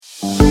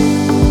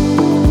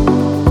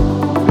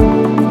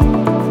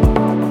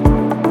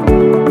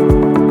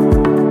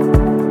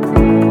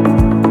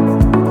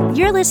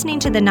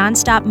listening to the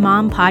Nonstop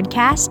Mom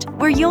podcast,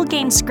 where you'll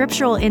gain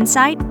scriptural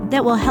insight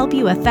that will help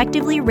you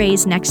effectively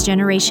raise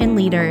next-generation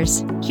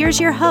leaders. Here's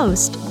your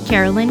host,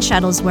 Carolyn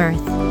Shuttlesworth.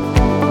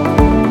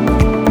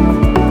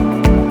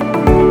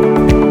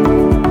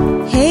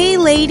 Hey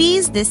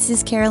ladies, this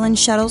is Carolyn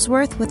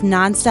Shuttlesworth with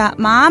Nonstop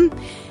Mom.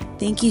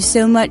 Thank you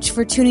so much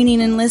for tuning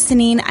in and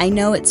listening. I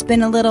know it's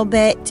been a little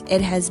bit.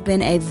 It has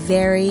been a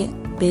very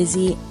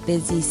busy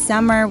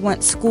summer.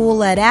 Once school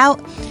let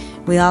out,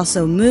 we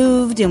also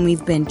moved and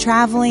we've been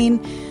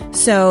traveling.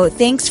 So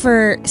thanks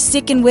for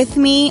sticking with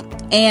me.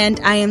 And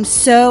I am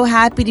so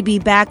happy to be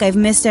back. I've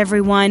missed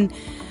everyone.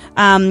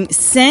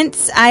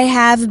 Since I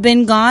have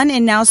been gone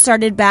and now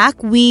started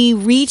back, we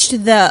reached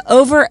the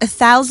over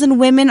 1,000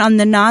 women on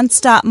the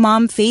Nonstop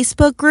Mom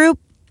Facebook group.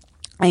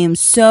 I am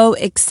so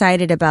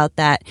excited about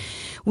that.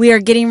 We are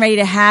getting ready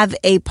to have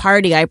a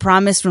party. I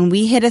promised when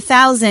we hit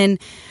 1,000,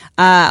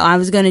 I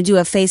was going to do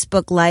a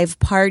Facebook Live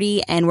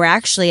party, and we're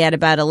actually at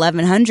about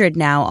 1,100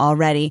 now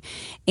already.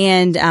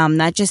 And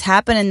that just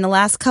happened in the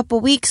last couple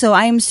weeks, so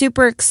I am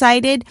super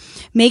excited.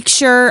 Make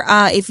sure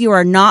if you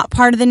are not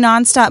part of the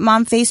Nonstop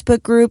Mom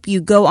Facebook group,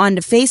 you go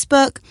onto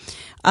Facebook,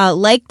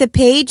 like the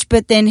page,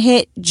 but then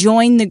hit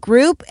join the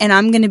group, and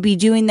I'm going to be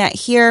doing that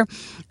here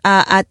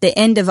at the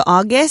end of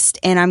August,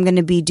 and I'm going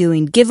to be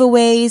doing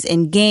giveaways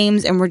and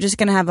games, and we're just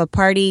going to have a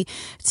party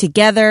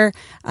together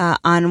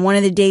on one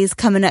of the days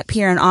coming up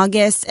here in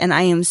August, and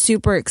I am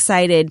super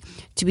excited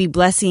to be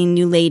blessing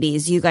you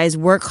ladies. You guys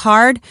work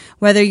hard,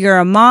 whether you're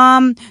a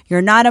mom,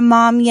 you're not a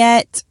mom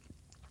yet,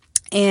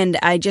 and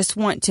I just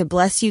want to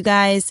bless you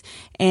guys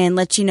and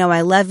let you know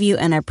I love you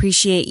and I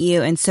appreciate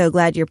you, and so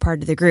glad you're part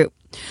of the group.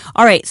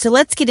 All right, so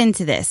let's get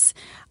into this.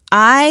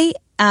 I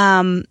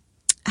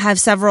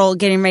have several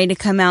getting ready to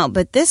come out,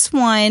 but this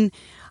one,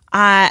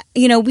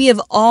 we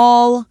have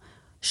all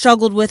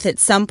struggled with at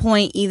some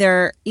point,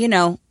 either,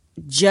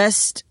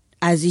 just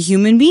as a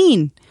human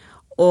being,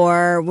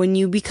 or when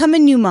you become a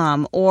new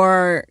mom,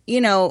 or,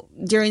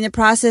 during the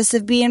process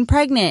of being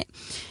pregnant.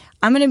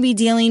 I'm going to be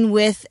dealing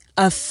with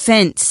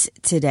offense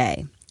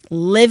today,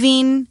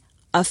 living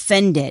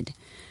offended.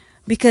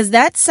 Because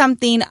that's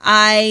something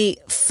I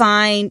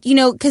find,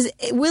 because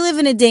we live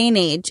in a day and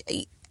age,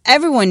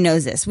 everyone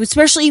knows this,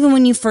 especially even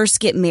when you first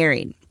get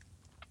married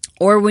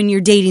or when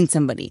you're dating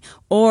somebody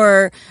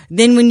or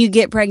then when you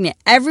get pregnant.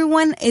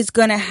 Everyone is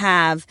going to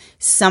have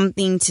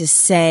something to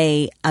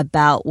say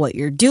about what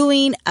you're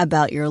doing,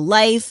 about your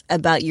life,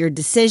 about your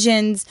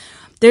decisions.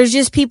 There's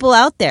just people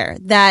out there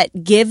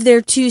that give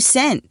their 2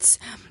 cents.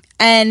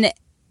 And,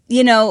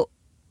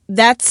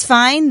 that's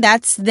fine.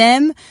 That's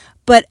them.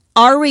 But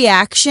our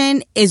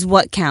reaction is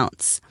what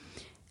counts.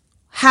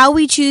 How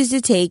we choose to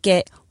take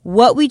it,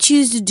 what we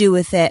choose to do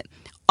with it,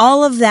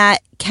 all of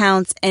that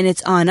counts, and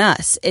it's on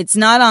us. It's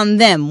not on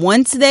them.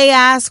 Once they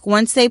ask,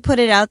 once they put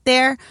it out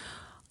there,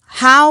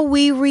 how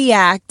we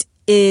react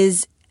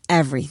is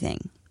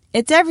everything.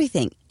 It's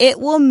everything. It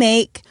will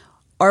make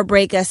or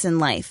break us in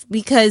life,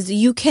 because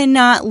you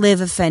cannot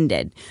live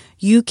offended.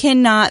 You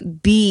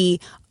cannot be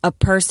a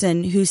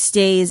person who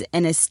stays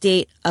in a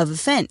state of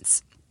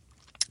offense.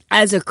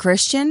 As a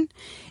Christian,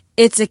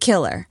 it's a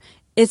killer.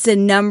 It's a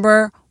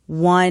number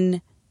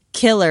 1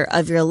 killer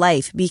of your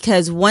life,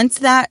 because once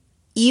that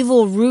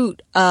evil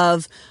root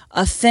of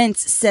offense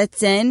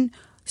sets in,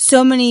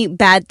 so many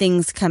bad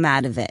things come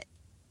out of it.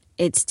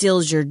 It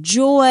steals your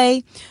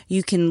joy.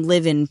 You can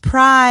live in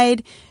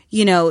pride.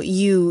 You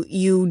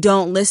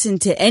don't listen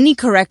to any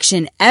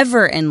correction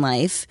ever in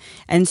life.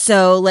 And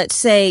so let's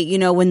say,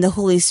 when the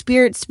Holy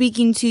Spirit's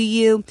speaking to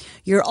you,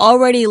 you're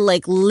already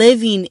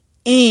living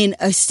in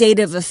a state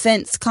of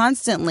offense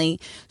constantly.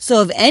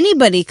 So if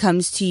anybody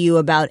comes to you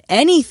about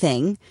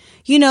anything,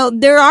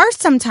 there are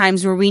some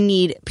times where we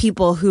need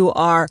people who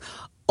are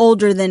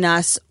older than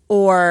us,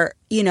 or,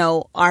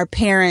 our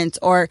parents,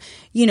 or,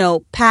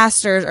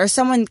 pastors, or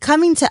someone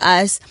coming to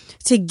us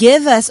to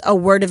give us a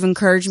word of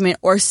encouragement,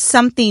 or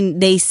something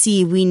they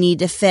see we need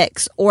to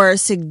fix, or a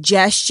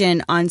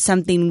suggestion on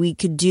something we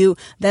could do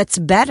that's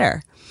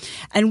better.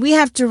 And we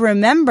have to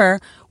remember,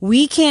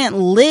 we can't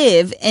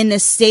live in a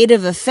state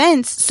of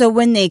offense. So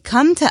when they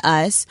come to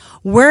us,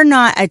 we're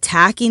not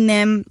attacking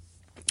them.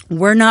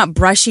 We're not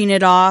brushing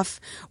it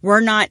off. We're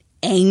not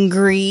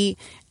angry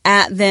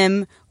at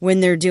them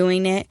when they're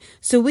doing it.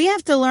 So we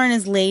have to learn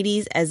as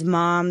ladies, as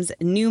moms,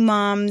 new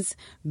moms,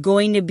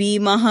 going to be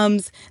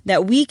moms,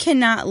 that we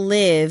cannot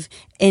live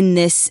in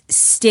this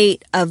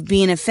state of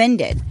being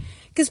offended.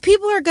 Because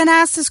people are going to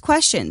ask us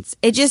questions.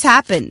 It just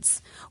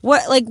happens.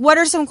 What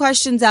are some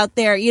questions out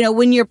there,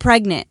 when you're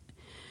pregnant?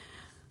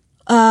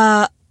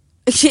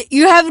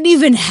 You haven't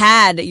even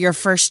had your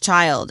first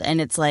child, and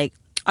it's like,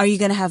 are you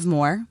going to have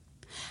more?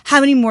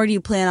 How many more do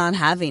you plan on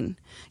having?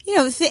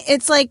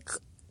 It's like,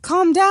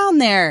 calm down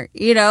there.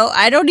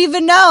 I don't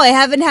even know. I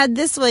haven't had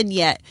this one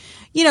yet.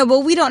 But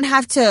we don't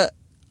have to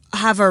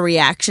have a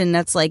reaction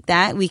that's like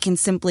that. We can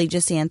simply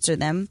just answer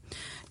them.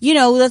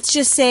 Let's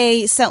just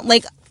say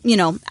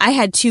I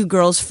had 2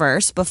 girls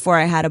first before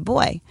I had a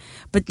boy.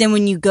 But then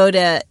when you go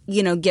to,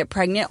 get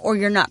pregnant, or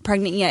you're not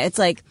pregnant yet, it's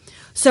like,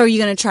 So are you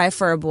going to try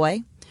for a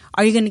boy?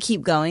 Are you going to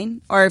keep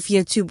going? Or if you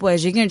have 2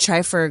 boys, you're going to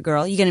try for a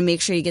girl. You're going to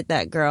make sure you get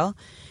that girl.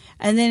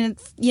 And then,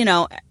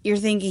 you're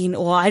thinking,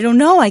 well, I don't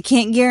know. I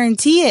can't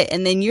guarantee it.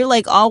 And then you're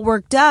like all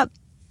worked up.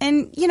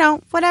 And,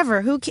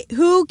 whatever.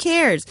 Who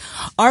cares?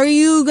 Are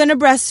you going to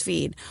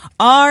breastfeed?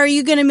 Are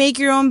you going to make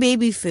your own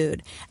baby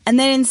food? And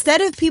then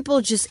instead of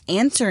people just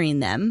answering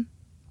them,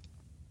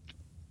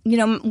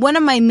 one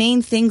of my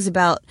main things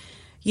about,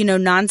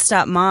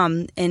 Nonstop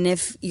Mom, and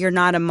if you're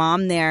not a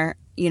mom there,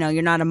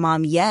 you're not a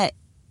mom yet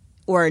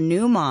or a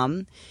new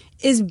mom,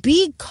 is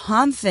be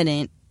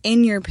confident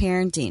in your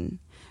parenting.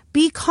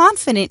 Be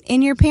confident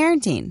in your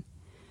parenting.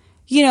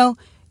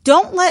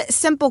 Don't let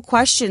simple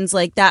questions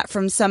like that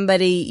from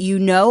somebody you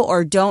know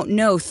or don't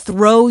know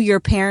throw your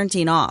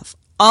parenting off.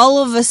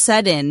 All of a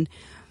sudden,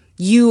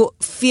 you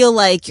feel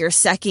like you're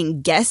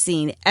second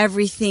guessing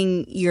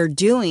everything you're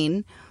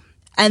doing,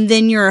 and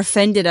then you're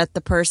offended at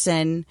the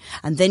person,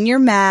 and then you're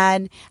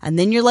mad, and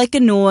then you're like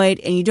annoyed,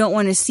 and you don't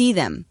want to see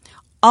them.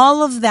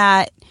 All of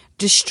that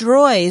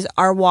destroys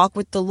our walk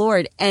with the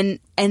Lord and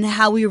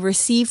how we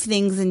receive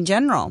things in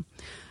general.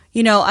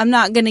 I'm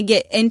not going to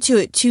get into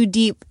it too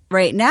deep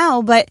right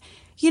now, but,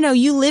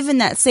 you live in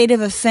that state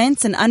of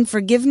offense and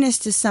unforgiveness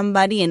to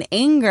somebody and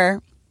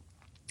anger.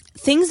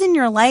 Things in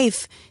your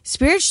life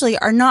spiritually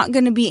are not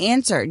going to be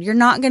answered. You're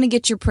not going to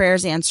get your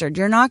prayers answered.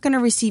 You're not going to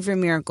receive your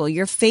miracle.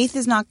 Your faith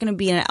is not going to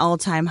be at an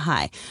all-time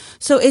high.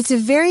 So it's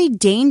very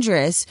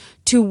dangerous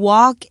to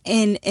walk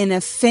in an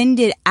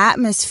offended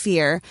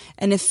atmosphere,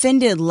 an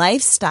offended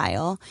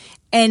lifestyle,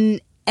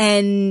 and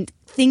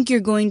think you're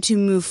going to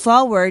move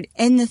forward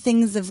in the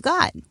things of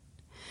God.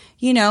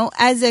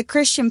 As a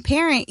Christian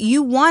parent,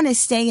 you want to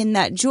stay in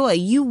that joy.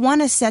 You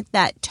want to set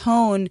that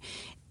tone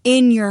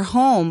in your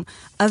home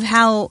of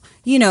how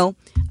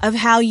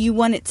you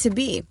want it to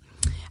be.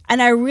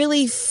 And I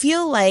really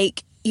feel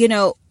like,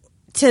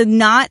 to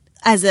not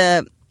as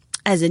a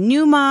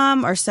new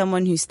mom or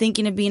someone who's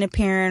thinking of being a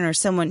parent or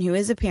someone who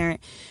is a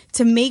parent,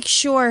 to make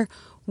sure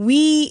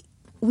we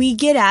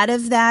get out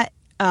of that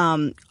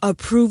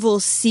approval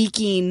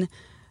seeking,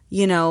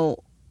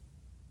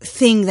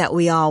 thing that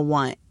we all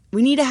want.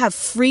 We need to have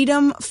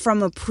freedom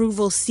from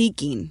approval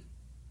seeking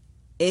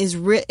is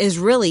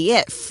really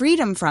it.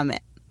 Freedom from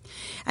it.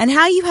 And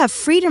how you have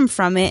freedom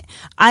from it,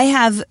 I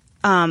have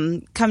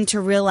come to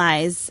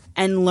realize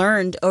and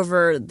learned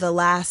over the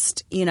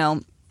last,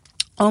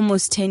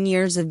 almost 10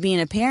 years of being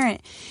a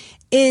parent,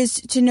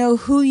 is to know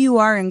who you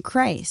are in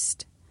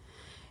Christ.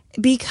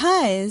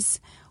 Because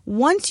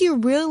once you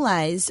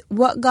realize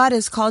what God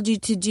has called you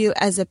to do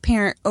as a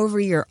parent over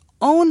your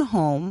own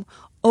home,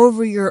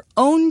 over your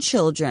own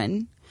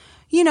children,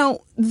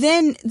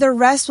 then the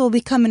rest will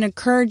become an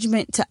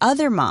encouragement to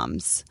other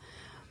moms.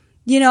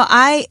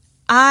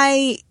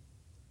 I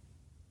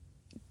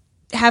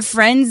have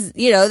friends,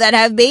 that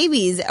have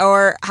babies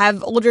or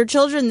have older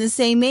children the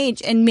same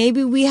age, and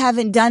maybe we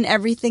haven't done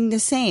everything the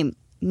same.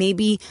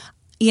 Maybe,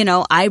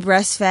 I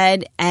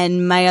breastfed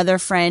and my other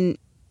friend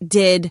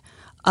did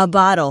a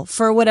bottle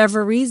for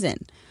whatever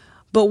reason.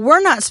 But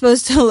we're not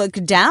supposed to look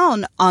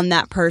down on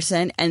that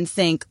person and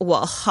think,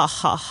 well,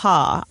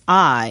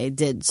 I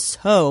did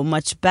so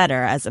much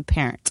better as a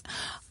parent.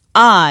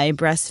 I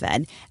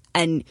breastfed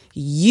and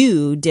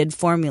you did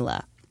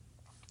formula.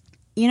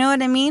 You know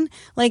what I mean?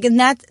 And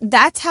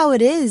that's how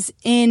it is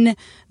in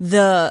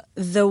the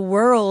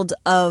world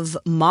of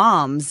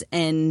moms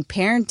and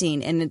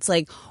parenting. And it's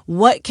like,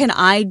 what can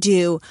I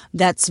do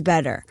that's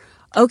better?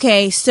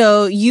 Okay,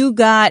 so you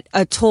got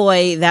a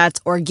toy that's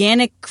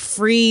organic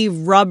free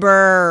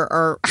rubber,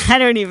 or I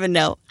don't even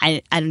know.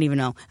 I don't even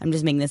know. I'm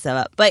just making this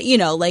up. But,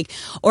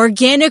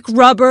 organic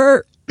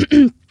rubber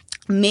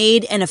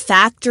made in a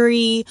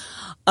factory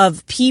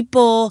of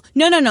people.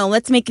 No.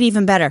 Let's make it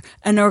even better.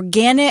 An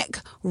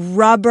organic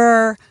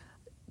rubber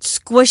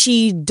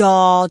squishy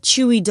doll,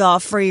 chewy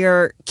doll for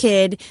your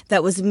kid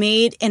that was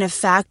made in a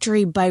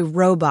factory by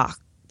robots.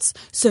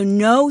 So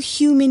no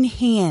human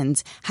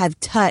hands have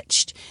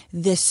touched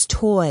this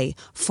toy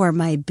for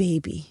my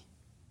baby.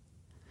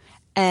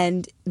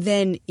 And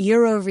then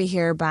you're over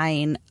here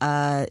buying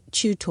a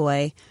chew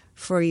toy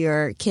for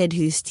your kid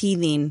who's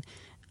teething,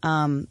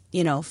 from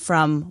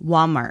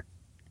Walmart.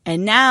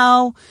 And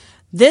now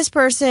this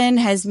person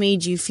has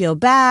made you feel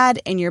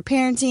bad in your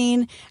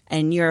parenting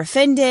and you're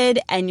offended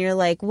and you're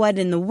like, what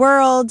in the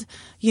world?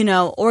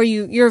 Or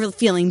you're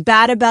feeling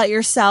bad about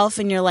yourself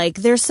and you're like,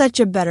 they're such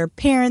a better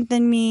parent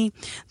than me.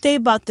 They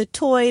bought the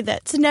toy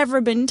that's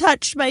never been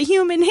touched by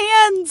human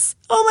hands.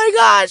 Oh my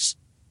gosh,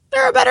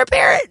 they're a better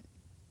parent.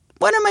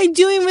 What am I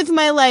doing with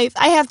my life?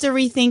 I have to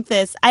rethink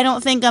this. I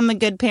don't think I'm a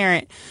good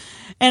parent.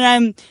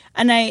 And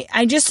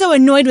I'm just so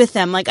annoyed with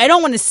them. I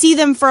don't want to see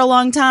them for a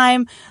long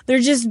time. They're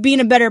just being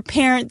a better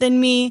parent than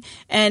me.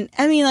 And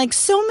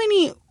so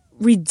many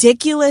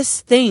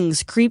ridiculous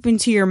things creep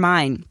into your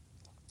mind.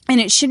 And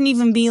it shouldn't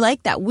even be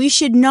like that. We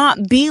should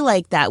not be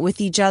like that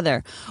with each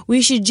other.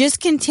 We should just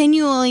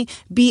continually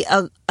be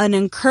an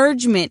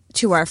encouragement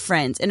to our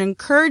friends, an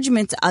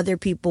encouragement to other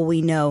people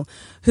we know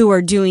who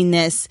are doing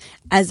this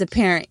as a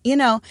parent.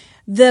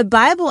 The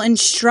Bible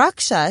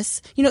instructs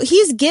us,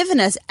 He's given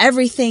us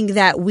everything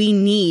that we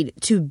need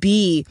to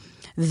be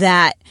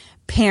that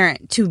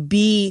parent, to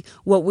be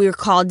what we're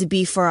called to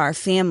be for our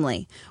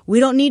family. We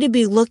don't need to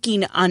be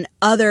looking on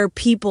other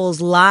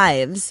people's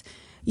lives.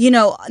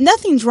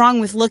 Nothing's wrong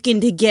with looking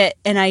to get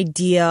an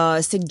idea,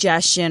 a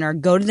suggestion, or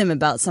go to them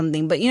about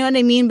something. But you know what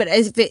I mean? But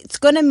if it's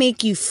going to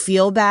make you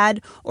feel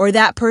bad, or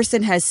that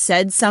person has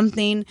said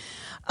something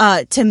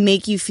to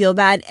make you feel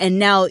bad, and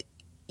now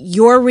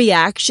your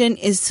reaction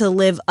is to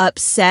live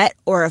upset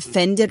or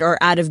offended or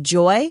out of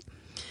joy,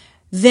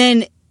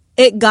 then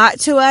it got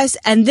to us,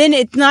 and then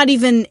it's not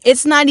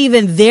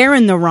even they're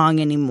in the wrong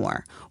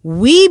anymore.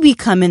 We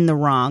become in the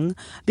wrong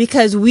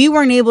because we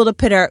weren't able to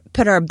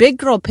put our big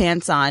girl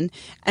pants on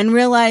and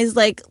realize,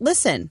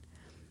 listen,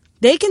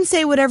 they can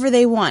say whatever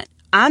they want.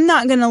 I'm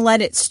not going to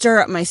let it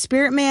stir up my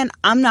spirit, man.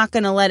 I'm not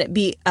going to let it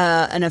be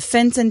an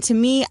offense unto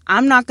me.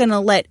 I'm not going to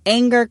let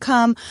anger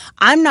come.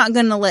 I'm not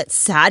going to let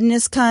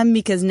sadness come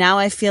because now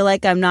I feel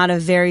like I'm not a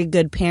very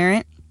good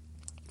parent.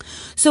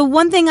 So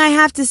one thing I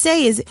have to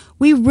say is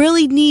we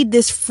really need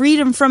this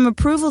freedom from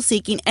approval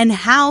seeking. And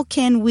how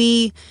can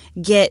we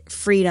get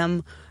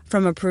freedom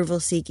from approval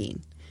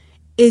seeking?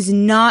 Is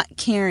not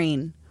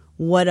caring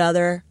what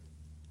other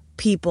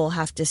people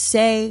have to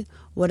say,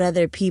 what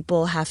other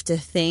people have to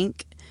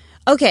think.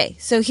 Okay,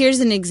 so here's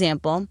an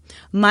example.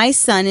 My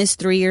son is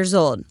 3 years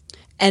old,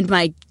 and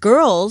my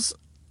girls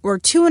were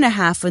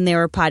 2.5 when they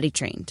were potty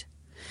trained.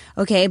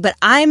 Okay, but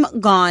I'm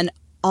gone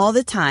all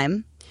the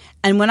time,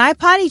 and when I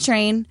potty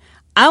train,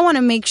 I want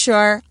to make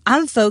sure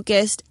I'm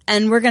focused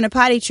and we're going to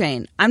potty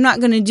train. I'm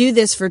not going to do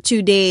this for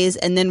 2 days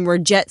and then we're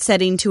jet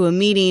setting to a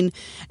meeting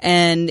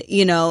and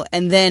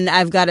then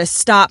I've got to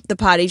stop the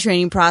potty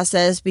training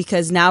process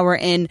because now we're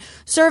in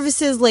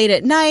services late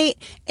at night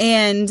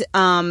and,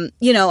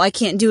 I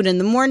can't do it in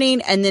the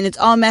morning and then it's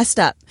all messed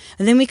up.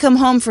 And then we come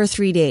home for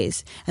 3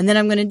 days and then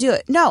I'm going to do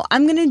it. No,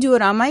 I'm going to do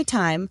it on my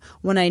time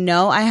when I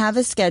know I have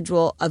a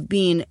schedule of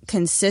being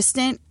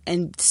consistent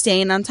and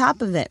staying on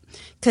top of it.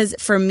 Because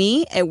for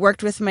me, it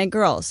worked with my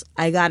girls.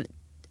 I got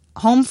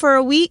home for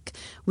a week.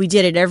 We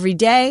did it every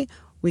day.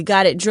 We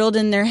got it drilled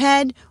in their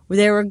head.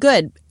 They were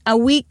good. A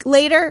week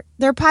later,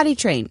 they're potty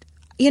trained.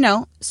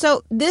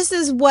 So this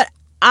is what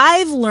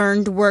I've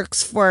learned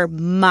works for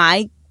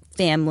my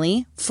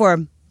family,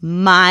 for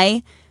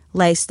my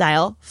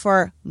lifestyle,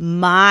 for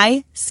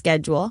my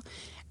schedule.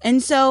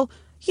 And so,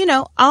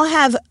 I'll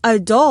have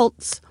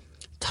adults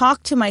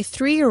talk to my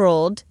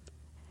 3-year-old.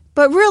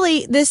 But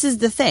really, this is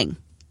the thing.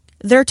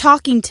 They're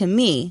talking to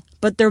me,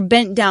 but they're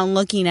bent down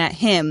looking at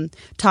him,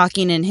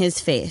 talking in his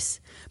face.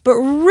 But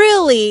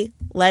really,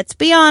 let's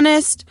be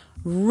honest,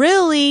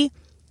 really,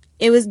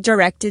 it was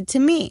directed to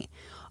me.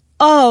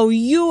 Oh,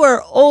 you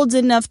are old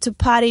enough to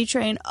potty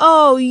train.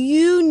 Oh,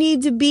 you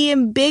need to be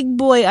in big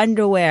boy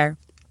underwear.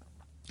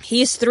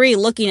 He's 3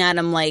 looking at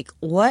him like,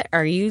 what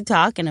are you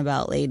talking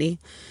about, lady?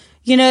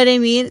 You know what I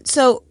mean?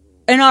 So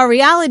in all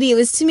reality, it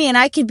was to me, and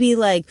I could be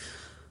like,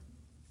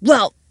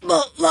 well,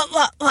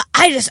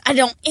 I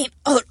don't eat.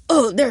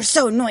 Oh, they're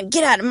so annoying.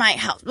 Get out of my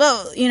house.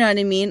 Oh, you know what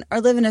I mean? Or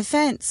live in a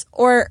fence.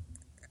 Or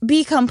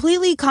be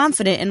completely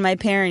confident in my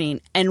parenting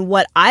and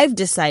what I've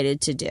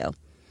decided to do.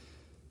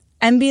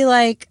 And be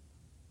like,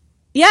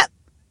 yep,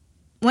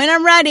 when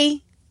I'm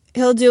ready,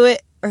 he'll do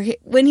it. Or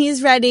when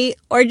he's ready.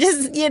 Or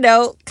just,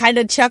 kind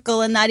of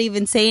chuckle and not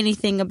even say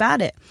anything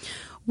about it.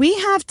 We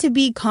have to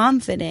be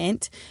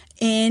confident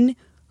in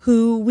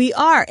who we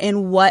are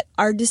and what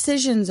our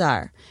decisions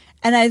are.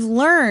 And I've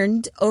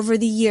learned over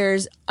the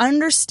years,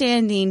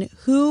 understanding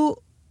who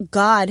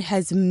God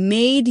has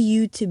made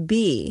you to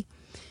be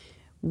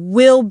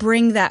will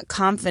bring that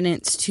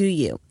confidence to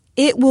you.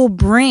 It will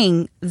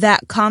bring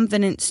that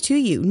confidence to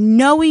you.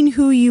 Knowing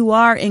who you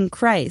are in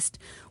Christ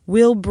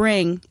will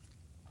bring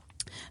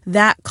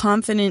that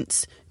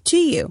confidence to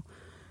you.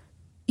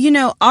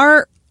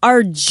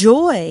 Our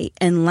joy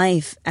in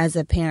life as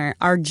a parent,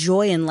 our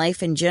joy in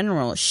life in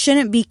general,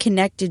 shouldn't be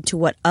connected to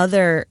what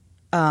other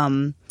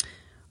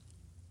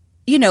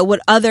what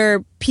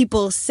other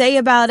people say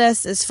about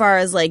us as far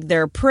as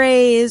their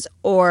praise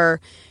or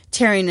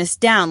tearing us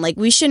down.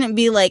 We shouldn't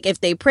be if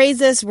they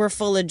praise us, we're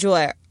full of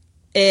joy.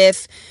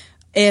 If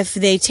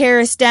they tear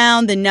us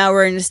down, then now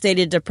we're in a state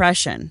of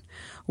depression.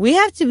 We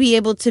have to be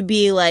able to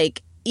be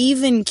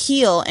even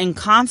keel and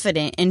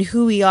confident in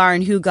who we are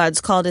and who God's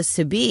called us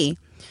to be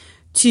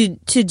to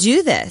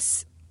do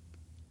this.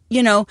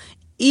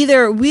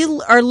 Either we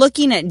are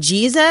looking at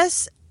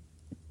Jesus,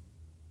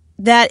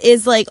 that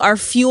is our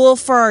fuel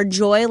for our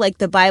joy, like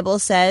the Bible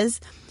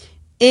says.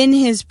 In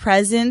his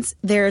presence,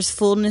 there is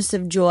fullness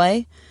of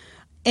joy.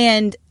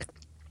 And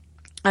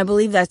I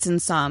believe that's in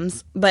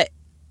Psalms. But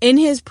in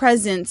his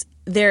presence,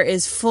 there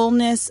is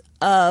fullness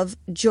of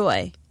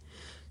joy.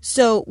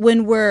 So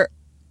when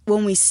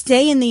we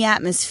stay in the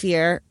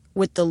atmosphere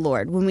with the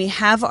Lord, when we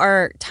have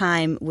our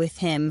time with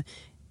Him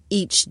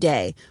each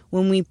day,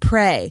 when we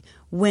pray,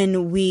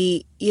 when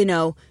we,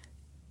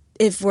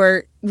 if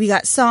we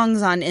got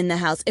songs on in the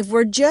house, if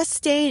we're just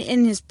staying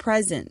in His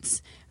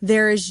presence,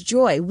 there is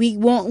joy. We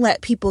won't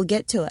let people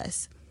get to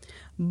us.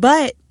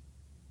 But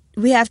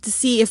we have to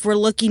see if we're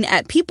looking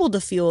at people to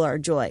fuel our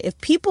joy. If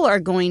people are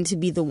going to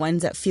be the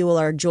ones that fuel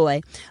our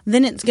joy,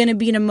 then it's going to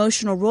be an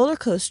emotional roller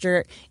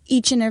coaster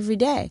each and every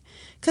day.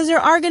 Because there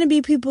are going to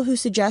be people who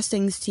suggest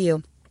things to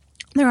you.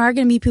 There are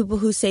going to be people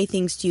who say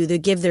things to you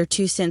that give their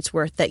 2 cents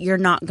worth that you're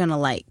not going to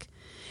like.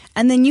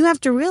 And then you have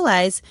to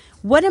realize,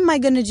 what am I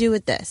going to do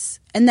with this?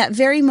 In that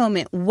very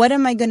moment, what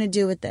am I going to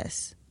do with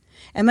this?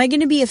 Am I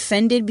going to be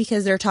offended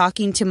because they're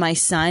talking to my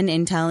son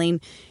and telling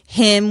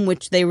him,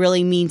 which they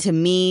really mean to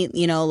me,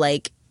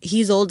 like,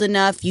 he's old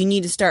enough, you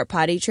need to start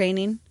potty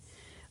training?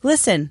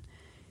 Listen,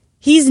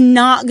 he's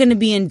not going to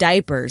be in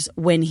diapers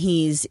when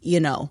he's,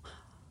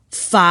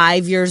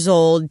 5 years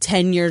old,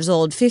 10 years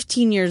old,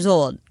 15 years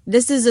old.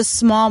 This is a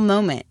small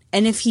moment.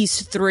 And if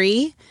he's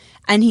 3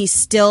 and he's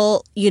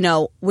still,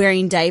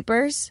 wearing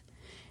diapers,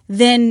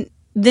 then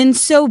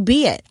so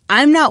be it.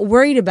 I'm not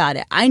worried about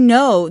it. I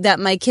know that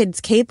my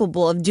kid's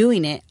capable of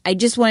doing it. I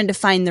just wanted to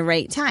find the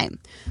right time.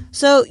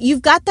 So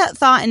you've got that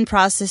thought and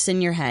process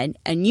in your head,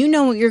 and you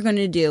know what you're going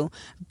to do.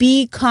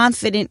 Be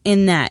confident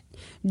in that.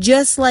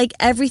 Just like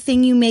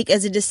everything you make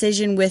as a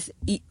decision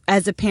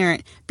as a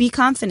parent, be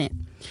confident.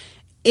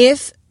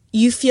 If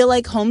you feel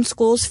like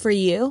homeschool's for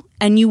you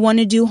and you want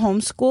to do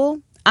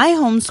homeschool, I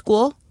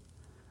homeschool,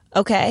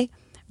 okay?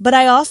 But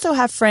I also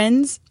have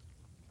friends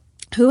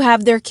who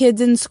have their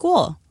kids in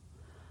school.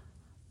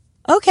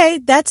 Okay,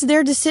 that's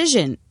their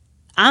decision.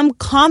 I'm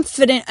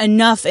confident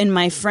enough in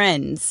my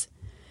friends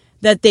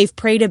that they've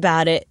prayed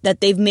about it, that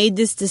they've made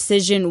this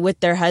decision with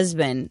their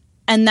husband,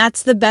 and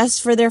that's the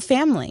best for their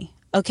family,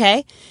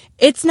 okay?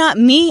 It's not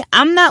me.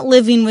 I'm not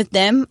living with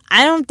them.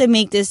 I don't have to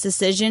make this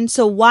decision,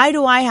 so why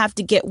do I have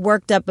to get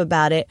worked up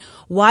about it?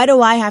 Why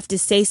do I have to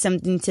say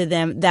something to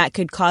them that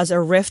could cause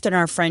a rift in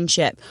our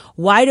friendship?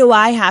 Why do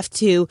I have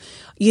to,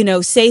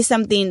 say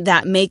something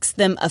that makes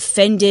them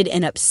offended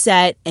and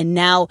upset, and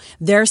now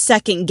they're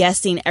second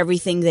guessing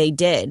everything they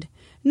did?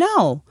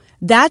 No.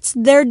 That's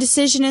their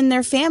decision in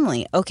their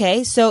family,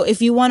 okay? So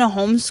if you want to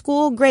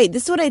homeschool, great.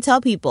 This is what I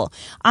tell people.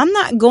 I'm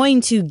not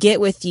going to get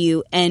with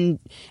you and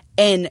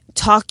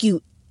talk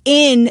you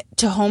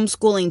into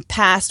homeschooling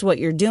past what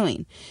you're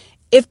doing.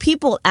 If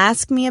people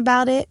ask me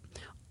about it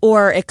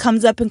or it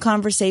comes up in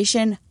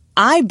conversation,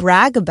 I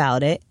brag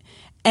about it,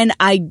 and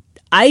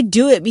I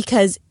do it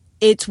because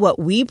it's what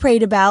we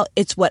prayed about.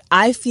 It's what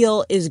I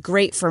feel is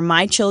great for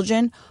my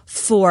children,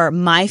 for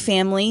my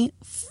family,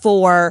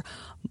 for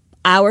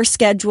our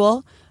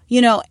schedule,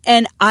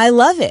 and I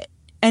love it.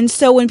 And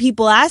so when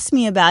people ask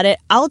me about it,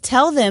 I'll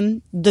tell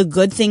them the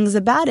good things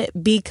about it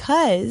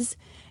because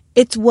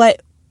it's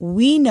what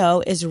we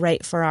know is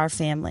right for our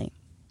family.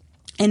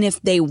 And if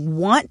they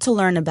want to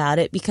learn about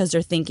it because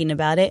they're thinking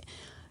about it,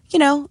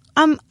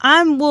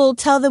 I will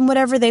tell them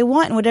whatever they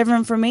want and whatever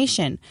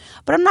information.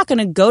 But I'm not going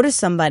to go to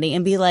somebody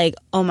and be like,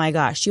 oh my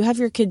gosh, you have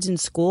your kids in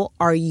school?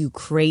 Are you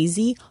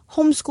crazy?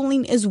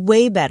 Homeschooling is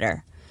way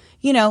better.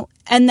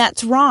 And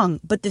that's wrong.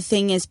 But the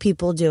thing is,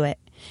 people do it.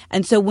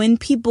 And so when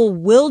people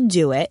will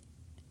do it,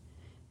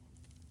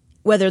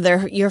 whether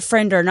they're your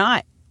friend or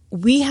not,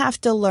 we have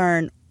to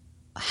learn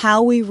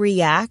how we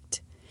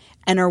react,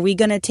 and are we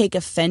going to take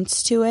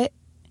offense to it,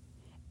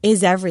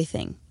 is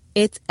everything.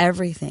 It's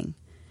everything.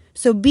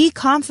 So be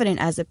confident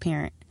as a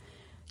parent.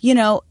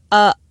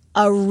 A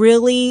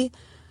really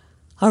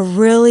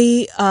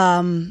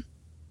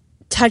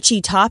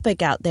touchy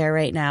topic out there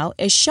right now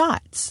is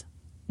shots.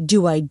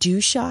 Do I do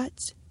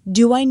shots?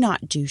 Do I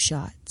not do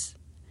shots?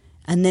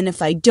 And then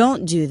if I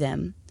don't do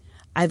them,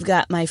 I've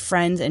got my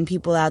friends and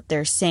people out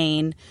there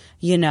saying,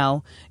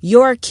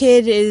 your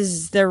kid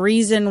is the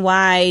reason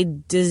why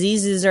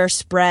diseases are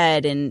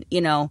spread, and,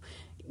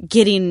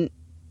 getting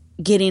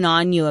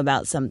on you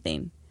about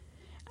something.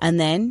 And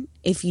then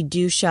if you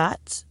do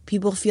shots,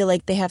 people feel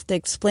like they have to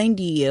explain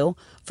to you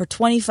for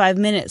 25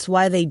 minutes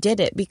why they did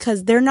it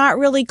because they're not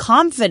really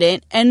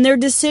confident in their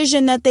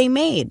decision that they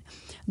made.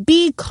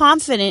 Be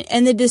confident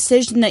in the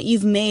decision that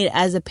you've made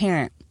as a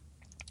parent.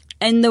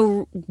 And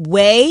the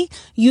way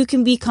you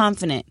can be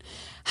confident.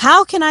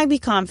 How can I be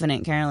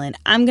confident, Carolyn?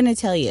 I'm going to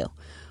tell you.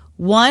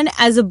 One,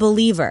 as a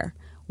believer,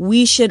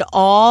 we should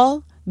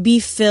all be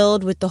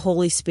filled with the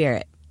Holy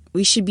Spirit.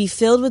 We should be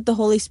filled with the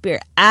Holy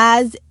Spirit.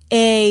 As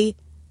a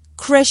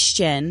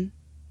Christian,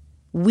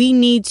 we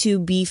need to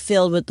be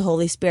filled with the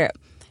Holy Spirit.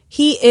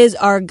 He is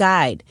our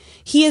guide.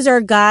 He is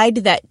our guide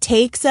that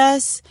takes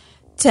us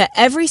to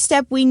every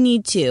step we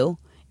need to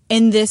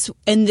in this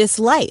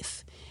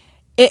life.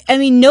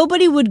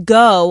 Nobody would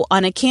go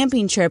on a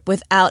camping trip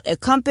without a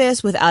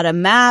compass, without a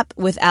map,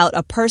 without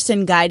a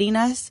person guiding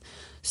us.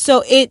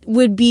 So it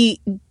would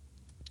be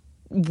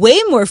way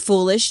more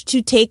foolish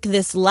to take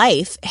this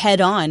life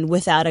head on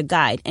without a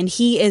guide. And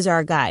He is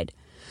our guide.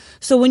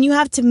 So when you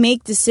have to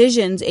make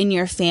decisions in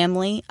your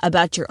family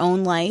about your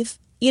own life,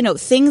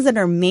 things that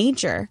are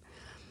major,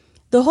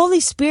 The Holy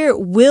Spirit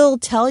will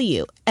tell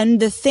you. And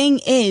the thing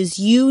is,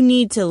 you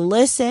need to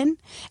listen.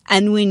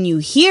 And when you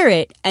hear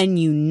it and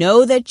you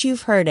know that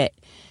you've heard it,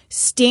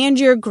 stand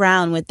your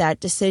ground with that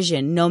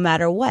decision no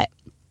matter what.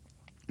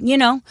 You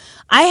know,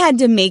 I had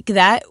to make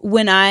that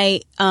when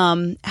I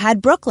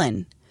had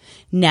Brooklyn.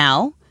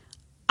 Now,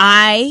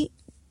 I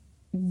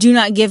do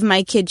not give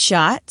my kids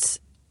shots.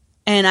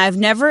 And I've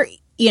never,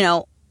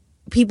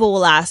 people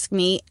will ask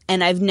me,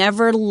 and I've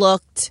never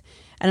looked,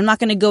 and I'm not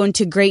going to go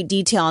into great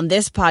detail on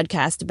this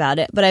podcast about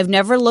it, but I've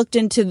never looked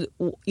into,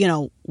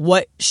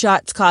 what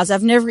shots cause.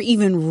 I've never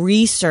even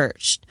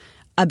researched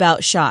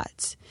about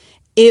shots.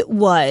 It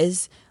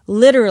was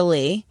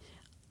literally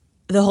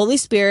the Holy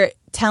Spirit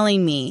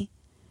telling me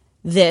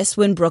this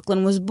when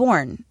Brooklyn was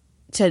born,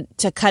 to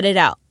cut it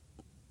out.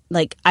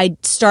 Like, I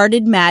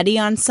started Maddie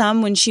on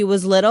some when she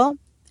was little,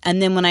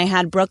 and then when I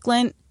had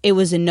Brooklyn, it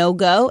was a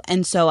no-go,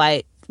 and so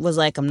I was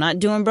like, I'm not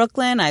doing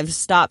Brooklyn. I've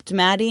stopped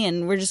Maddie,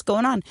 and we're just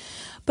going on.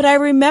 But I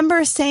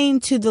remember saying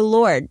to the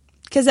Lord,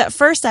 because at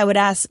first I would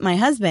ask my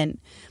husband,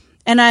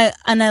 and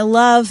I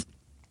love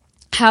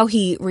how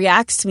he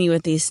reacts to me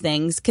with these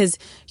things, because,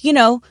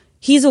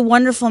 he's a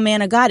wonderful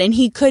man of God, and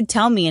he could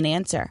tell me an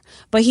answer.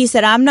 But he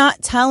said, I'm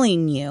not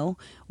telling you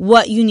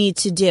what you need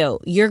to do.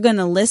 You're going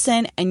to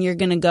listen, and you're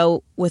going to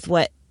go with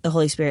what the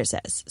Holy Spirit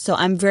says. So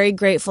I'm very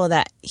grateful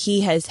that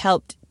he has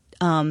helped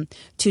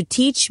to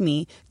teach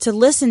me to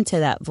listen to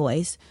that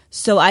voice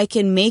so I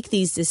can make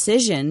these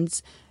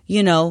decisions,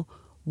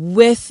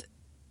 with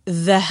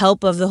the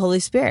help of the Holy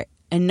Spirit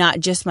and not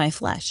just my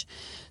flesh.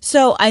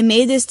 So I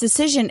made this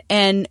decision,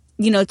 and,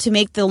 to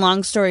make the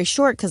long story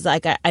short, because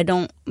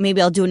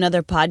maybe I'll do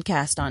another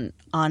podcast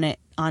on it,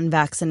 on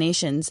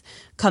vaccinations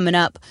coming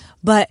up.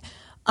 But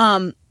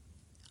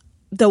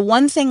the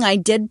one thing I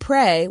did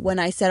pray when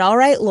I said, all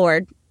right,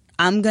 Lord,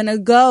 I'm going to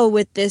go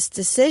with this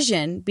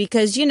decision,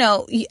 because,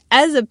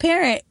 as a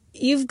parent,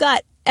 you've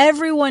got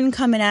everyone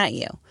coming at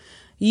you.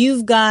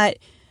 You've got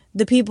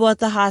the people at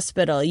the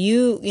hospital.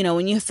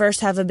 When you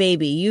first have a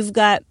baby, you've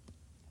got,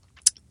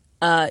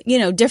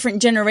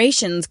 different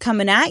generations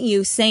coming at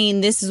you saying,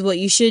 this is what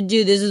you should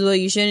do. This is what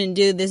you shouldn't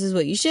do. This is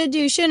what you should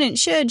do. Shouldn't.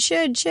 So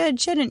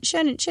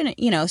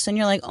and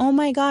you're like, oh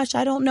my gosh,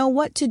 I don't know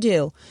what to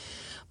do.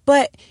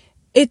 But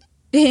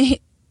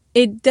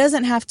it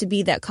doesn't have to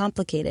be that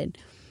complicated.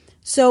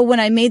 So when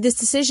I made this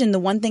decision, the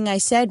one thing I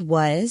said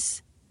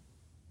was,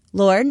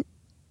 Lord,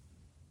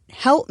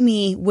 help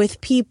me with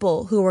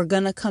people who are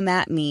going to come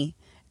at me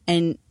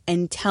and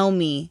tell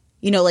me,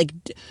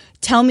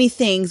 tell me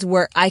things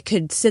where I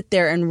could sit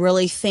there and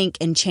really think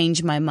and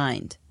change my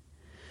mind.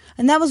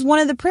 And that was one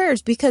of the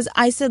prayers, because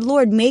I said,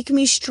 Lord, make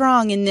me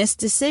strong in this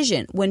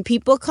decision. When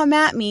people come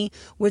at me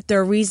with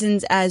their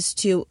reasons as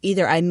to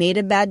either I made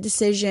a bad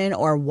decision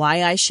or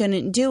why I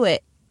shouldn't do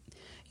it,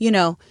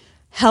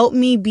 help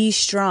me be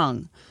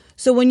strong.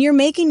 So when you're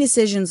making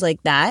decisions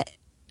like that,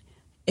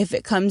 if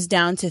it comes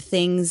down to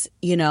things,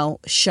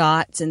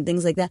 shots and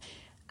things like that,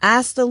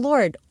 ask the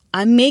Lord,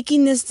 I'm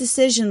making this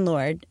decision,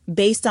 Lord,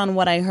 based on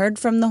what I heard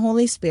from the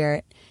Holy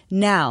Spirit.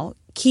 Now,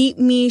 keep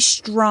me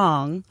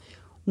strong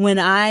when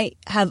I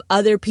have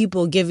other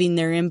people giving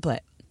their input.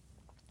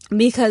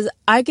 Because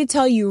I could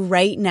tell you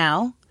right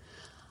now,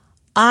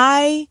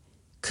 I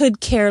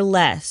could care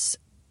less.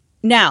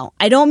 Now,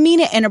 I don't mean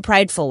it in a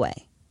prideful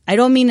way. I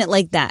don't mean it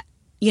like that.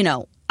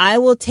 I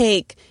will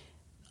take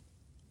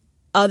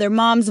other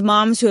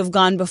moms who have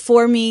gone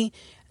before me,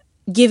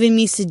 giving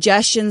me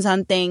suggestions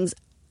on things.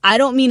 I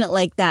don't mean it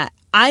like that.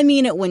 I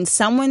mean it when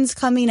someone's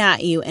coming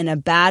at you in a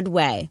bad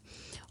way,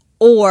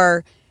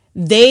 or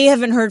they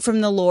haven't heard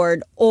from the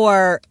Lord,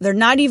 or they're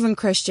not even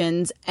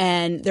Christians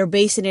and they're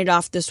basing it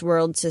off this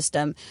world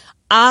system.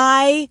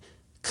 I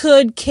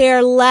could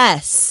care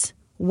less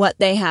what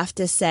they have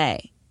to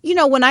say.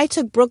 When I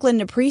took Brooklyn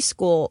to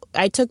preschool,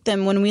 I took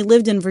them when we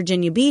lived in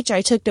Virginia Beach,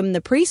 I took them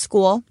to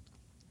preschool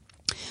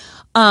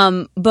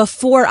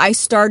before I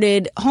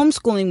started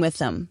homeschooling with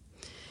them.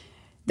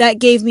 That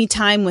gave me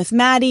time with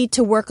Maddie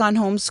to work on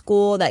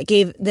homeschool. That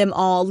gave them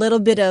all a little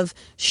bit of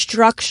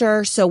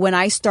structure. So when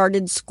I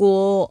started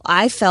school,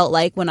 I felt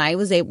like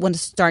when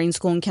starting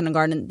school in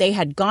kindergarten, they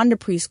had gone to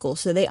preschool.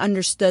 So they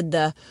understood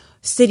the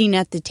sitting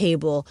at the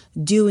table,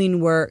 doing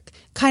work,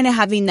 kind of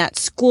having that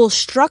school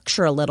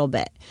structure a little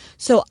bit.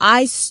 So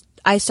I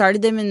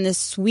started them in this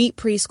sweet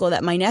preschool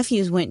that my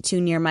nephews went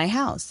to near my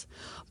house.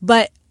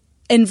 But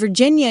in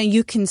Virginia,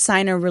 you can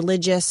sign a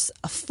religious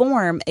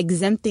form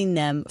exempting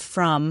them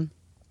from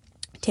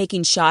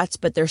taking shots,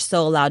 but they're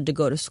still allowed to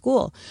go to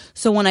school.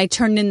 So when I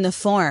turned in the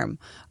form,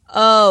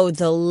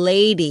 the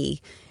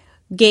lady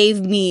gave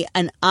me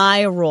an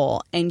eye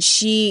roll, and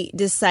she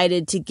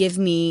decided to give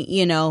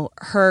me,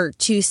 her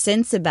 2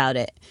 cents about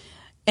it.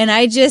 And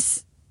I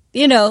just,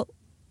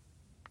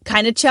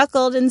 kind of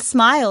chuckled and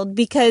smiled,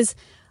 because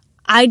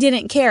I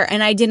didn't care.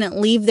 And I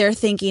didn't leave there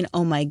thinking,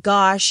 oh my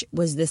gosh,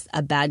 was this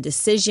a bad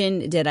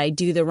decision? Did I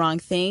do the wrong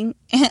thing?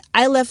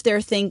 I left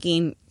there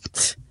thinking,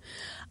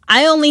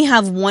 I only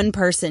have one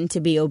person to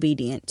be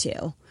obedient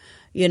to,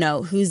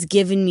 who's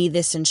given me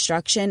this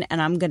instruction,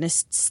 and I'm going to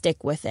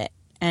stick with it.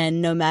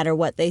 and no matter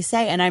what they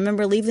say. And I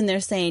remember leaving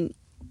there saying,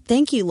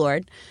 thank you,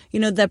 Lord.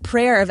 The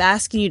prayer of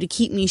asking you to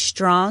keep me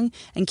strong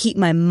and keep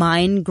my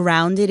mind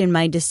grounded in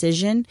my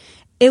decision,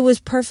 it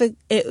was perfect.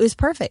 It was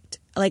perfect.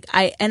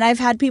 I've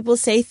had people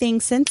say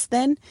things since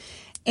then.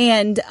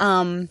 And,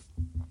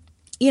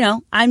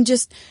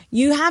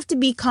 you have to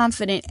be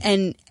confident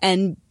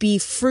and be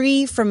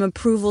free from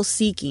approval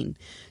seeking.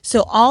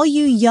 So all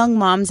you young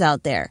moms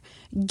out there,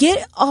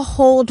 get a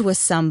hold with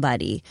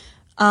somebody.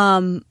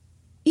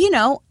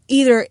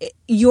 Either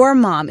your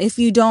mom, if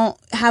you don't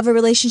have a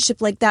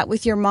relationship like that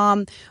with your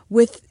mom,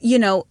 with,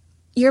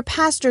 your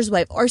pastor's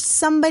wife, or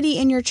somebody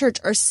in your church,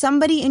 or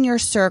somebody in your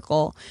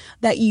circle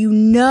that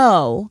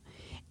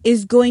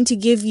is going to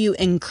give you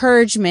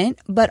encouragement,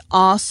 but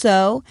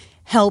also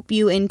help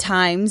you in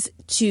times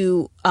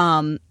to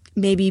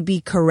maybe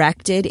be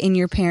corrected in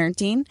your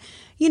parenting.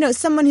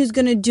 Someone who's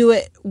going to do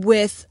it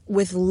with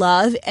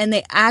love, and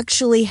they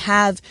actually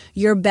have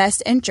your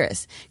best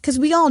interest, because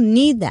we all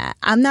need that.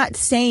 I'm not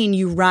saying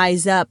you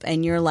rise up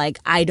and you're like,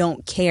 I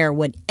don't care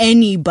what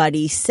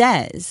anybody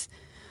says.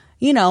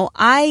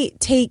 I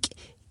take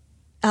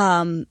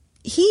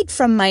heed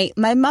from my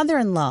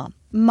mother-in-law,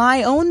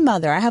 my own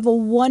mother. I have a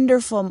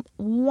wonderful,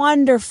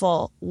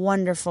 wonderful,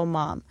 wonderful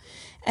mom.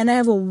 And I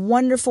have a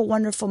wonderful,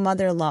 wonderful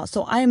mother-in-law.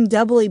 So I am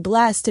doubly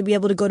blessed to be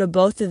able to go to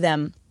both of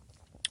them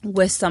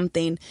with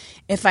something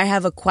if I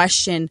have a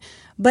question.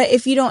 But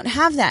if you don't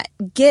have that,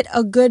 get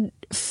a good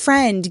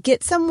friend.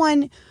 Get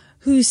someone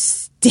who's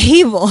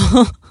stable.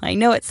 I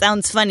know it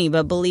sounds funny,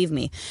 but believe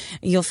me,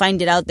 you'll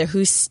find it out there.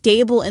 Who's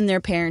stable in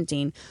their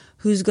parenting,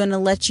 who's going to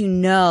let you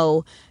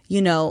know,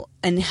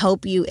 and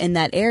help you in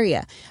that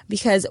area.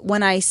 Because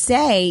when I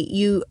say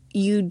you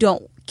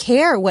don't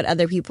care what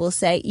other people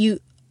say, you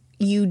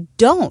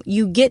don't.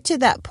 You get to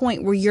that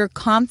point where you're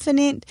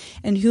confident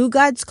in who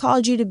God's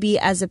called you to be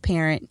as a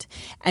parent,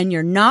 and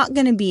you're not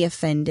going to be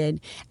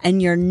offended,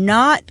 and you're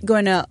not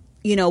going to,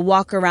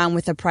 walk around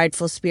with a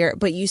prideful spirit,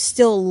 but you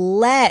still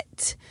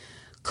let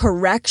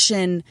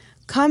correction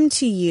come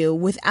to you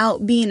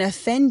without being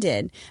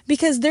offended,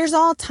 because there's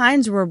all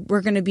times where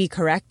we're going to be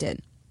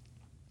corrected.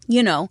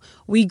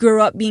 We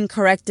grew up being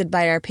corrected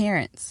by our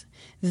parents.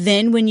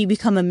 Then when you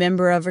become a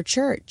member of a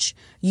church,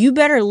 you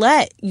better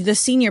let the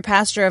senior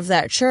pastor of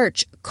that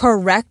church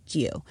correct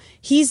you.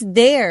 He's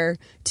there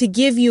to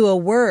give you a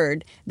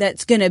word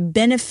that's going to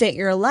benefit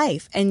your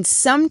life. And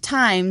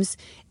sometimes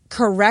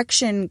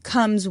correction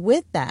comes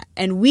with that.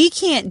 And we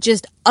can't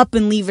just up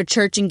and leave a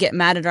church and get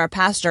mad at our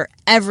pastor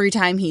every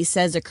time he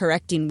says a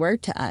correcting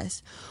word to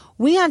us.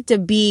 We have to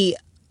be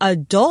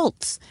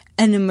adults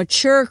and a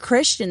mature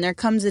Christian. There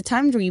comes a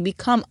time where you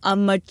become a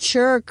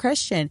mature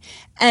Christian.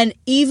 And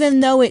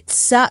even though it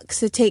sucks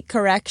to take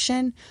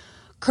correction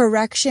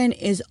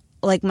is,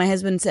 like my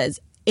husband says,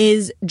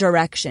 is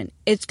direction.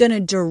 It's going to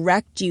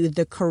direct you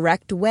the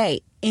correct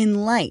way in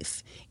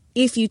life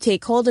if you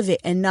take hold of it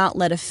and not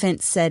let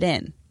offense set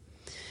in.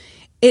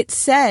 It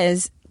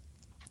says,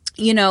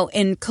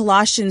 in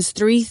Colossians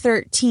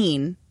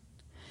 3:13,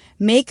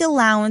 make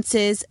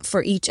allowances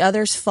for each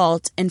other's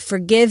fault and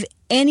forgive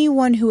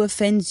anyone who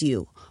offends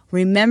you.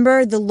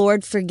 Remember, the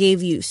Lord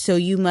forgave you, so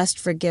you must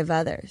forgive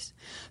others.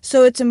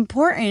 So it's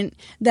important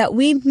that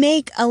we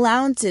make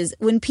allowances.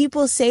 When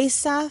people say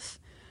stuff,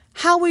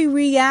 how we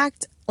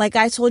react, like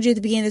I told you at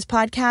the beginning of this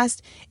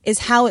podcast, is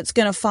how it's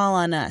going to fall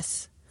on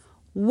us.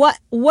 What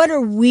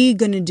are we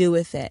going to do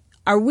with it?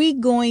 Are we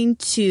going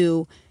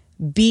to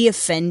be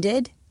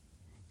offended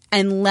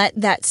and let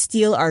that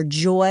steal our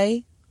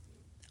joy,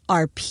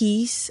 our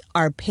peace,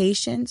 our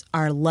patience,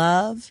 our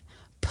love,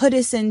 put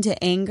us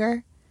into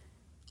anger?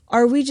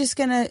 Are we just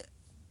going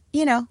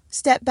to,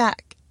 step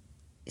back,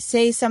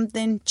 say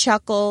something,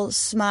 chuckle,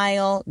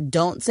 smile,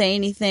 don't say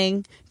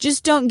anything?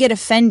 Just don't get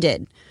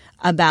offended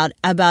about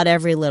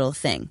every little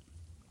thing.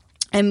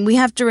 And we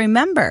have to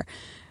remember,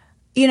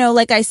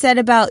 like I said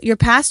about your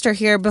pastor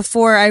here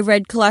before I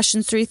read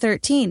Colossians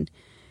 3:13,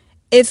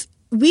 if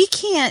we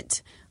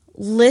can't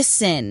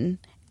listen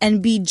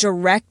and be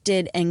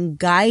directed and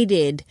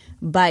guided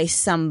by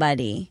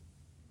somebody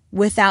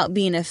without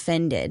being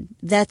offended,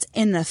 that's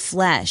in the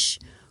flesh,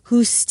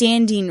 who's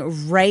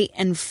standing right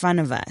in front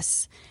of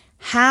us,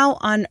 how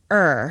on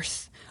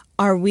earth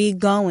are we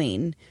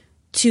going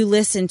to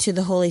listen to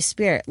the Holy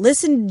Spirit?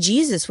 Listen to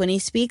Jesus when he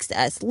speaks to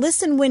us.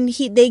 Listen when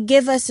they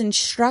give us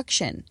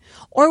instruction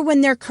or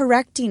when they're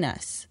correcting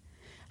us.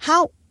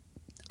 How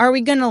are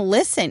we going to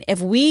listen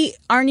if we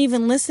aren't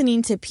even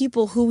listening to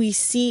people who we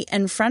see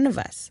in front of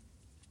us?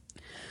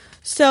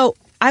 So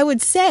I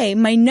would say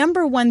my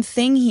number one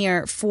thing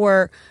here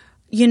for,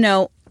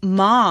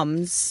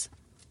 moms,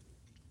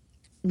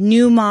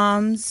 new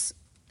moms,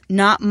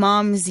 not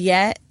moms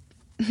yet,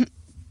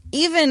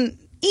 even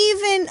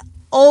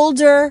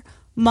older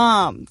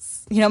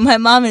moms. My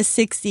mom is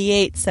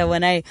 68, so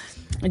when I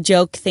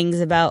joke things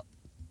about,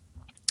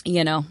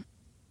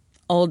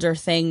 older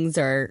things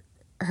or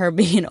her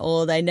being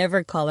old, I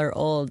never call her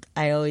old.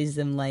 I always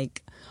am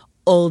like,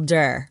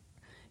 older.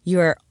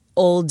 You're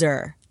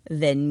older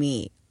than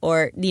me.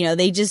 Or,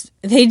 they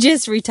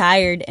just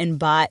retired and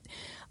bought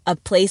a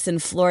place in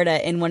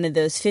Florida in one of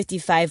those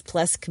 55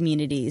 plus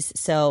communities.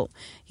 So,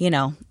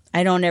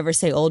 I don't ever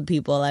say old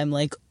people. I'm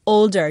like,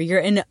 older. You're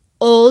in an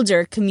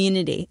older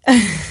community.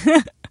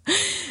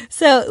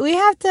 So we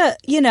have to,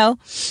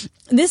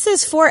 this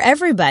is for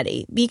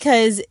everybody,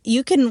 because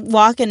you can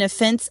walk an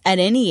offense at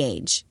any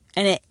age.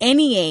 And at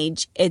any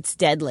age, it's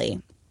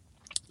deadly.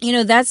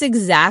 That's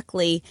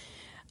exactly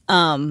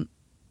how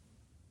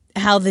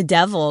the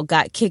devil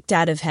got kicked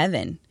out of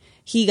heaven.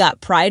 He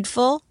got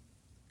prideful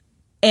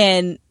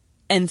and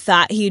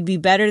thought he'd be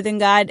better than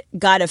God,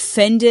 got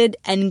offended,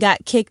 and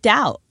got kicked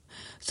out.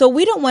 So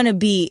we don't want to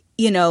be,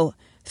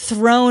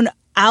 thrown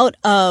out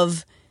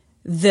of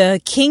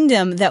the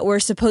kingdom that we're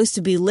supposed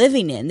to be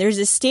living in. There's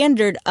a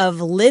standard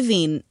of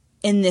living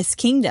in this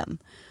kingdom.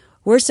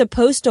 We're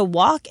supposed to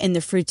walk in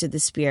the fruits of the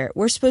Spirit.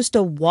 We're supposed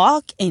to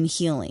walk in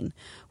healing.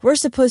 We're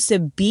supposed to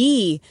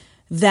be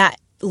that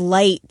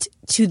light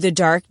to the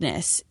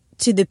darkness,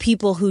 to the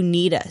people who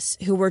need us,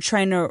 who we're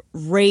trying to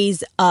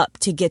raise up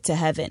to get to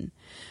heaven.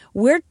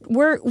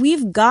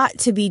 We've got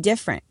to be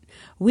different.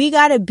 We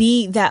got to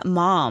be that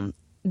mom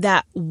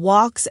that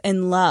walks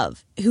in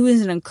love, who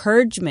is an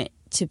encouragement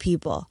to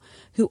people,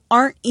 who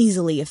aren't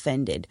easily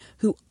offended,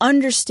 who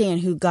understand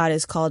who God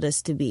has called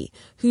us to be,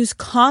 who's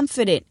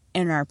confident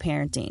in our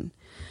parenting.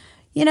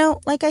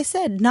 Like I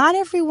said, not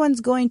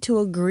everyone's going to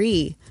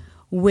agree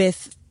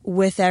with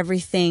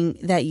everything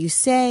that you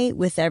say,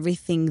 with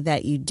everything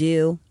that you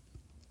do.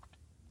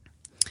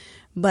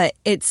 But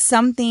it's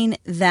something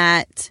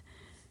that,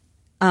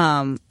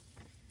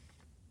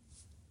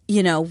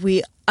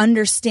 we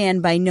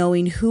understand by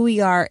knowing who we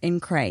are in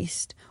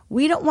Christ.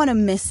 We don't want to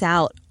miss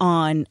out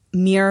on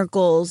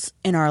miracles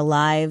in our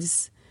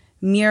lives,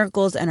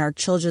 miracles in our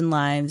children's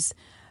lives,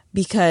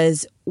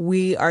 because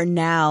we are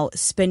now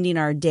spending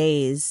our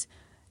days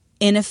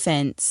in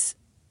offense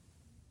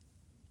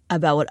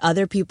about what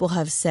other people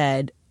have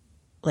said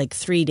like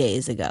 3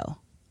 days ago,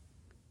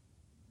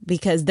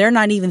 because they're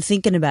not even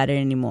thinking about it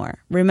anymore.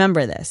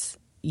 Remember this.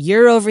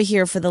 You're over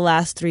here for the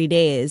last 3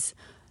 days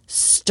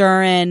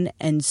stirring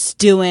and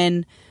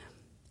stewing,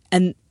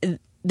 and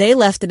they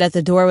left it at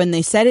the door when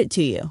they said it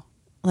to you.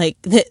 Like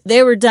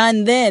they were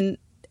done then,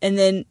 and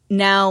then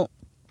now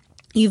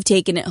you've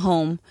taken it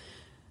home.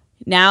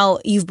 Now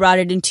you've brought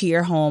it into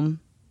your home.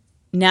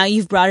 Now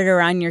you've brought it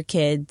around your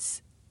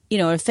kids.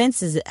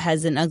 Offense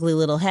has an ugly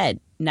little head.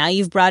 Now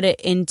you've brought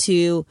it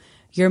into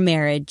your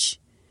marriage.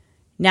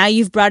 Now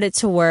you've brought it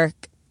to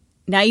work.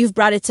 Now you've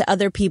brought it to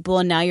other people,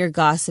 and now you're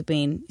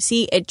gossiping.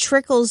 See, it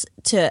trickles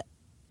to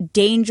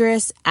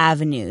dangerous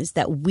avenues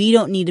that we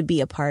don't need to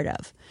be a part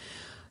of.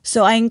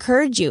 So I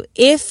encourage you,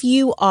 if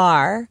you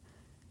are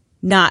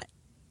not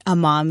a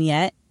mom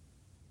yet,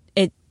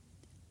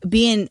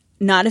 being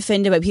not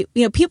offended by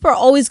people, people are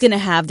always going to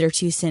have their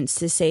 2 cents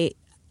to say.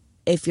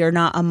 If you're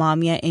not a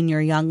mom yet and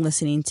you're young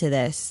listening to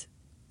this,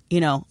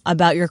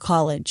 about your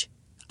college,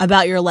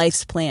 about your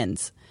life's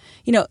plans,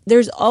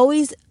 there's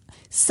always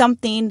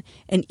something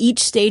in each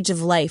stage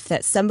of life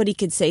that somebody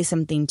could say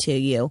something to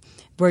you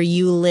where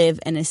you live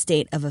in a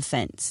state of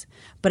offense.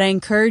 But I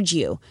encourage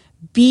you,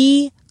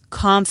 be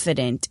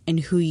confident in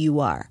who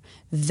you are.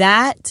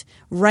 That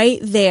right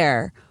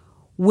there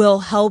will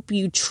help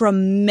you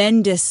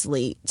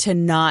tremendously to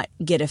not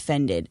get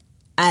offended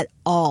at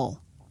all.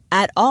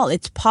 At all.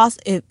 It's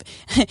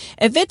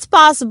if it's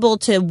possible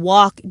to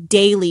walk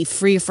daily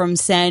free from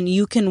sin,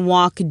 you can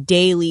walk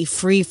daily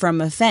free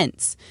from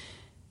offense.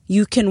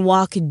 You can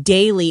walk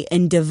daily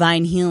in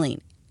divine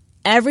healing.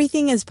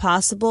 Everything is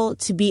possible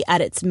to be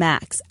at its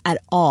max at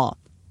all.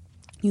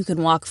 You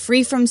can walk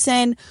free from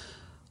sin,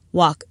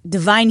 walk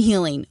divine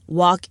healing,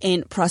 walk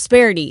in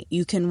prosperity.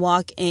 You can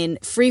walk in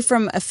free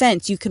from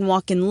offense. You can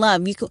walk in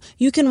love.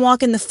 You can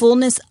walk in the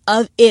fullness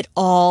of it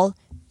all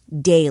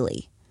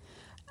daily.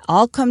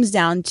 All comes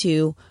down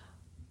to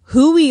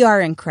who we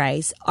are in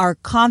Christ, our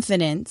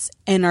confidence,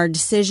 and our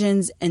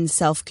decisions and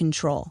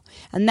self-control.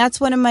 And that's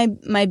one of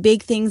my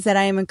big things that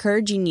I am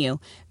encouraging you.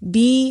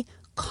 Be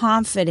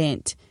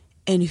confident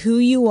in who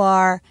you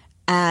are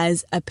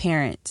as a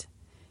parent.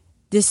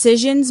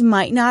 Decisions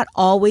might not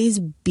always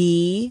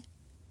be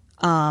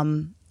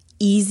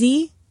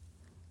easy,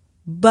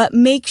 but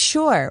make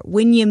sure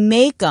when you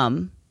make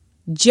them,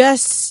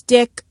 just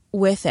stick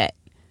with it.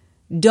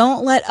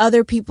 Don't let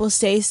other people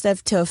say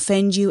stuff to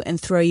offend you and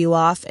throw you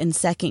off and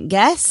second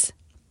guess.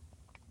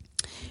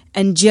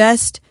 And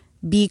just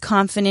be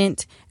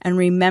confident and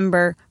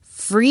remember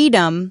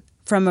freedom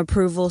from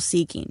approval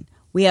seeking.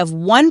 We have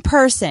one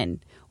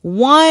person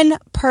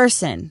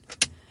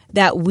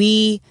that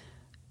we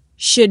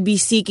should be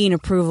seeking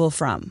approval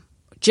from.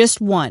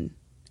 Just one.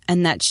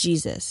 And that's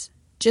Jesus.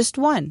 Just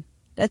one.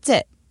 That's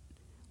it.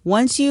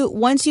 Once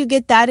you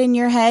get that in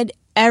your head,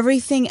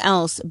 everything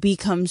else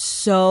becomes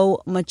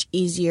so much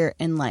easier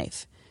in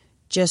life.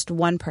 Just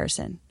one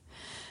person.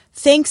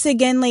 Thanks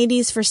again,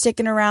 ladies, for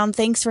sticking around.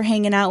 Thanks for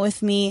hanging out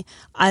with me.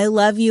 I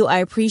love you. I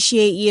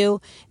appreciate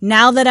you.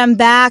 Now that I'm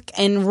back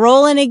and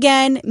rolling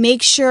again,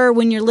 make sure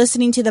when you're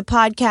listening to the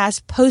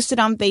podcast, post it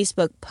on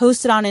Facebook,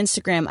 post it on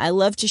Instagram. I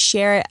love to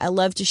share it. I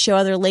love to show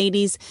other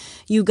ladies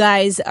you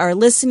guys are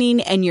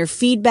listening and your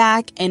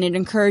feedback, and it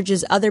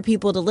encourages other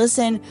people to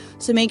listen.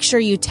 So make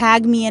sure you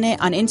tag me in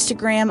it on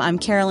Instagram. I'm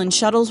Carolyn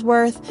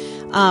Shuttlesworth.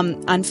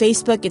 On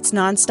Facebook, it's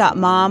Nonstop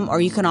Mom,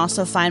 or you can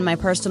also find my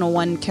personal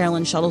one,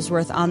 Carolyn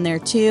Shuttlesworth, on there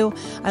too.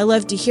 I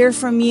love to hear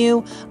from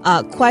you.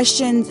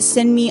 Questions,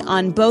 send me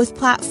on both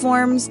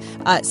platforms.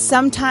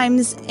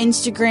 Sometimes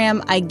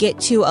Instagram I get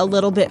to a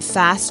little bit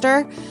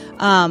faster.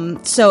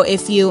 So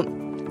if you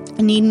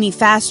need me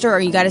faster or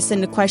you got to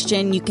send a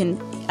question, you can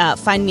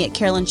find me at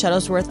Carolyn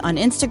Shuttlesworth on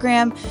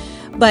Instagram.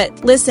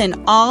 But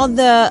listen, all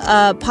the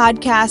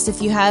podcasts,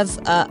 if you have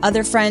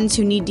other friends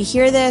who need to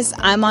hear this,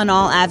 I'm on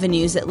all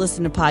avenues that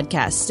listen to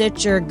podcasts.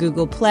 Stitcher,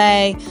 Google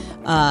Play,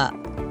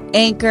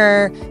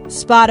 Anchor,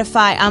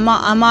 Spotify. I'm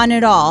on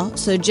it all.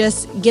 So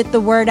just get the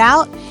word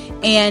out.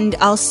 And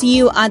I'll see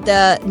you at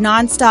the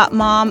Nonstop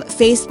Mom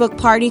Facebook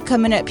party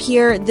coming up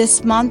here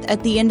this month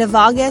at the end of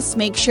August.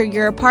 Make sure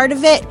you're a part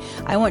of it.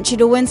 I want you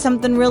to win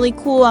something really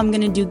cool. I'm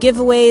going to do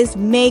giveaways,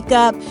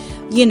 makeup,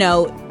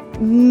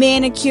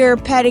 manicure,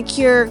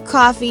 pedicure,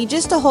 coffee,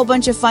 just a whole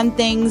bunch of fun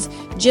things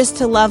just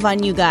to love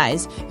on you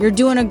guys. You're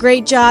doing a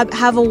great job.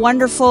 Have a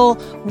wonderful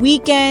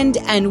weekend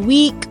and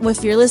week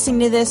if you're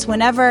listening to this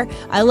whenever.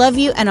 I love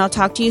you, and I'll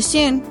talk to you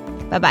soon.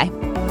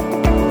 Bye-bye.